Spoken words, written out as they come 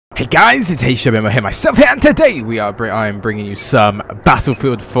Hey guys, it's HWMO here myself here, and today I am bringing you some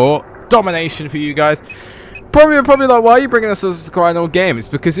Battlefield 4 domination for you guys. Probably like, why are you bringing us this quite an old game? It's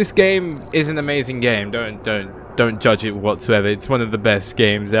because this game is an amazing game. Don't judge it whatsoever. It's one of the best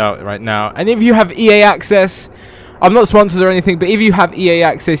games out right now. And if you have EA access, I'm not sponsored or anything, but if you have EA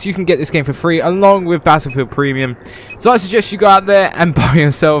access, you can get this game for free along with Battlefield Premium. So I suggest you go out there and buy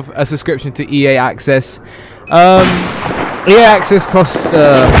yourself a subscription to EA access. EA access costs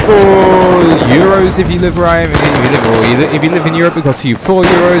 €4 if you live where I am. If you live in Europe, it costs you €4.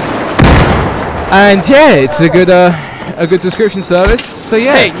 And yeah, it's a good subscription service. So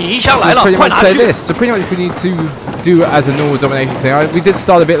yeah, pretty much play this. So pretty much we need to do it as a normal domination thing. We did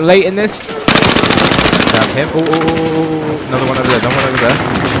start a bit late in this. Grab him. Oh, another one over there. Another one over there.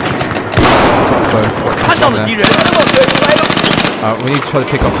 We need to try to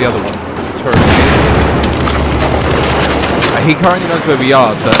pick off the other one. He currently knows where we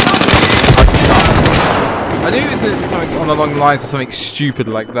are, so I knew he was going to do something on along the lines of something stupid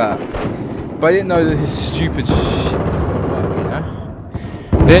like that, but I didn't know that his stupid shit would work, you know.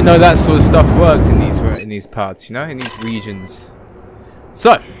 I didn't know that sort of stuff worked in these parts, you know, in these regions.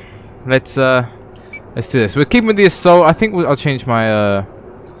 So let's do this. We're keeping with the assault. I think I'll change my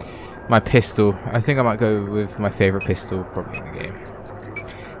my pistol. I think I might go with my favorite pistol probably in the game.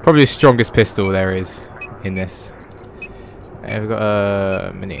 Probably the strongest pistol there is in this. Yeah, we've got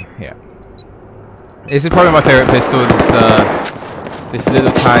a mini, yeah. This is probably my favorite pistol. This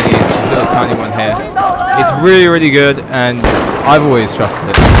little tiny one here. It's really good, and I've always trusted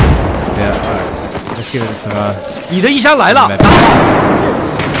it. Yeah, alright. Let's give it some. Are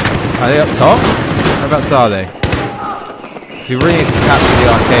they up top? Whereabouts are they? Because we really need to capture the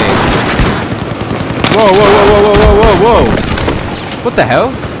arcade. Whoa! What the hell?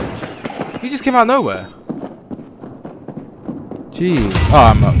 He just came out of nowhere. Jeez. Oh,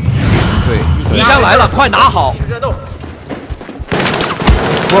 I'm up. Sweet.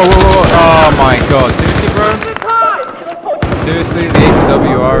 Whoa. Oh my god. Seriously, bro? Seriously? The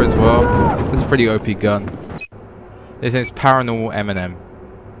ACWR as well? This is a pretty OP gun. This is Paranormal M&M.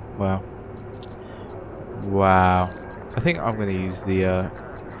 Wow. I think I'm going to use the...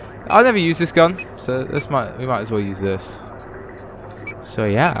 I'll never use this gun, so we might as well use this. So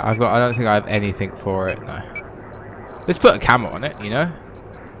yeah, I don't think I have anything for it, no. Let's put a camo on it, you know.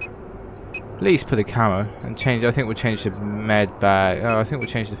 At least put a camo and change. I think we'll change the med bag. Oh, I think we'll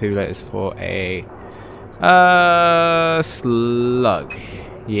change the defibrillators for a slug.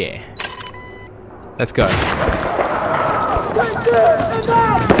 Yeah. Let's go.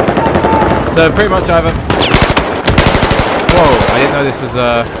 So pretty much either. Whoa! I didn't know this was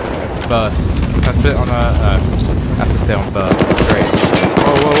a burst. Let's put it on a. No, has to stay on burst. Great.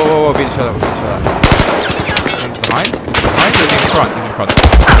 Whoa! Beat each other. Behind? He's in front.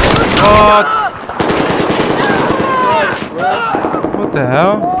 What the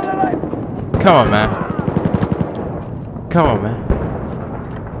hell? Come on, man.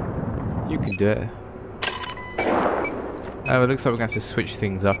 You can do it. Oh, it looks like we're going to have to switch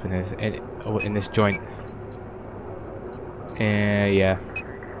things up in this joint. Yeah.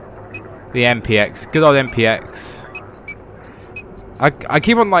 The MPX. Good old MPX. I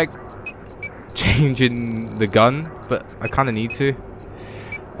keep on, like, changing the gun, but I kind of need to.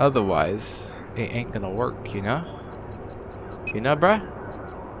 Otherwise, it ain't gonna work, you know? You know, bruh?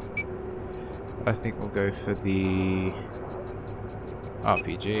 I think we'll go for the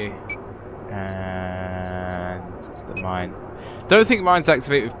RPG and the mine. Don't think mines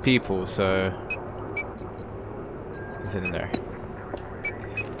activate with people, so it's in there.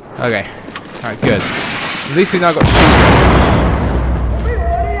 Okay, alright, good. At least we now got shooters.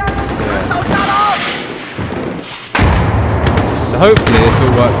 So hopefully this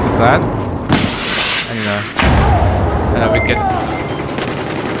all works to plan. And you know, and then we get.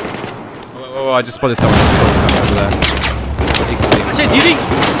 Oh, I just spotted someone. Over there. You can see.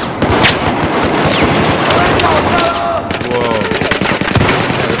 Whoa.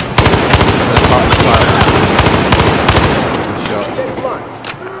 Some shots.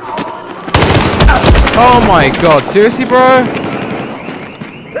 Oh my god, seriously, bro?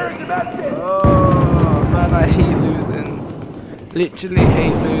 Oh man, I hate losing. Literally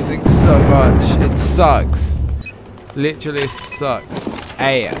hate losing so much. It sucks. Literally sucks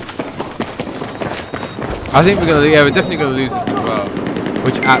ass. I think we're definitely gonna lose this as well,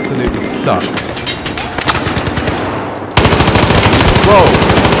 which absolutely sucks. Whoa!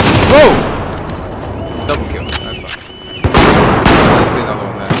 Double kill. That's fine. Let's see another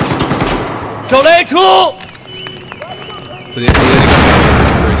one there. So the only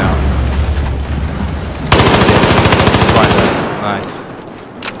gun through now. Right there. Nice.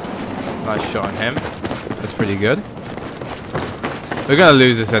 Nice shot on him. That's pretty good. We're gonna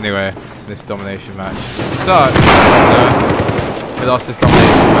lose this anyway. This domination match. Sucks. We lost this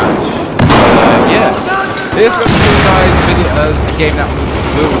domination match. Yeah. This is going to be guys a game that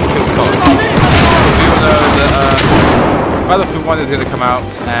will kill COD. We all know that Battlefield 1 is going to come out,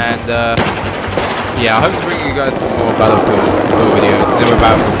 and yeah, I hope to bring you guys some more Battlefield videos. And then when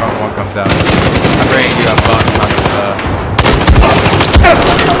Battlefield 1 comes out, I'm bringing you a fun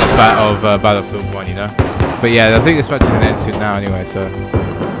of Battlefield 1, you know. But yeah, I think this match is going to end soon now anyway, so.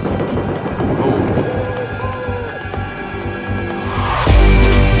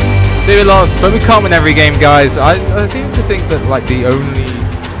 So we lost, but we can't win every game, guys. I seem to think that like the only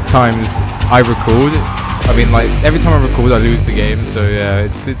times I record, I mean like every time I record I lose the game, so yeah,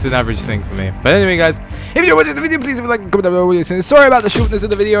 it's an average thing for me. But anyway guys, if you're watching the video, please leave a like and comment down below what you're saying. Sorry about the shortness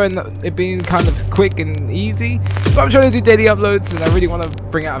of the video and it being kind of quick and easy, but I'm trying to do daily uploads and I really want to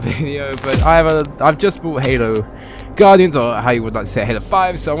bring out a video, but I've just bought Halo Guardians, or how you would like to say Halo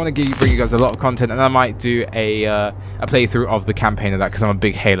 5, so I want to bring you guys a lot of content, and I might do a playthrough of the campaign of that because I'm a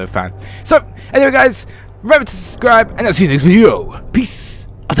big Halo fan. So anyway guys, remember to subscribe and I'll see you next video. Peace.